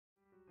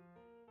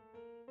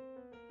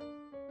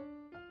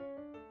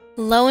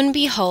Lo and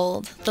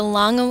behold, the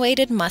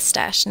long-awaited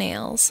mustache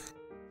nails.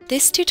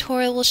 This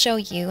tutorial will show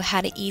you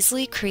how to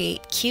easily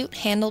create cute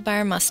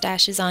handlebar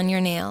mustaches on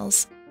your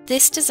nails.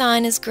 This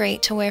design is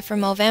great to wear for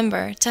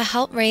Movember to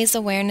help raise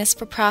awareness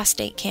for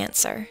prostate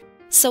cancer.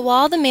 So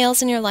while the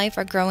males in your life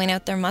are growing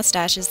out their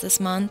mustaches this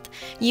month,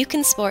 you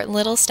can sport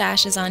little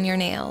stashes on your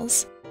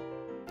nails.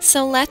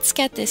 So let's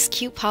get this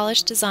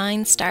Cutepolish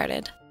design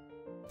started.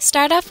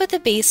 Start off with a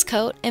base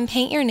coat and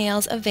paint your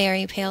nails a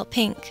very pale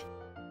pink.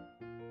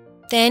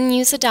 Then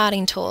use a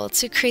dotting tool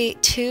to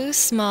create 2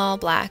 small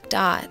black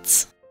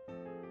dots.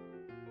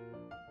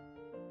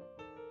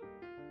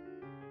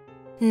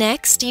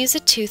 Next, use a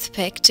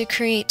toothpick to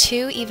create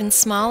 2 even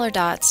smaller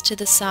dots to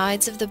the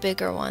sides of the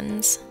bigger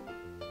ones.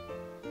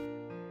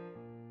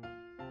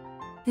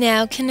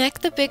 Now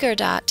connect the bigger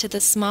dot to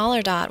the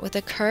smaller dot with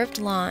a curved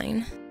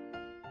line.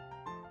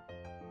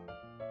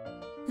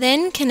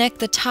 Then connect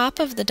the top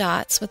of the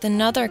dots with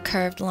another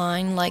curved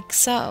line like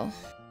so.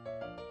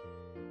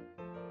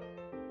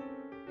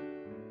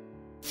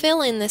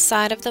 Fill in the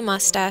side of the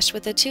mustache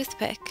with a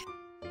toothpick.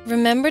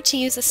 Remember to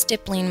use a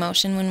stippling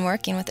motion when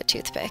working with a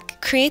toothpick.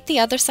 Create the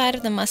other side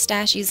of the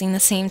mustache using the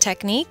same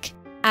technique.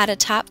 Add a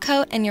top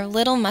coat and your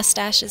little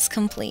mustache is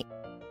complete.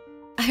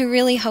 I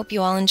really hope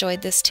you all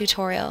enjoyed this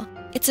tutorial.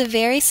 It's a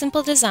very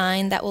simple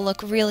design that will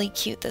look really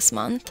cute this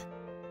month.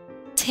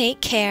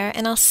 Take care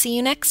and I'll see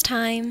you next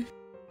time.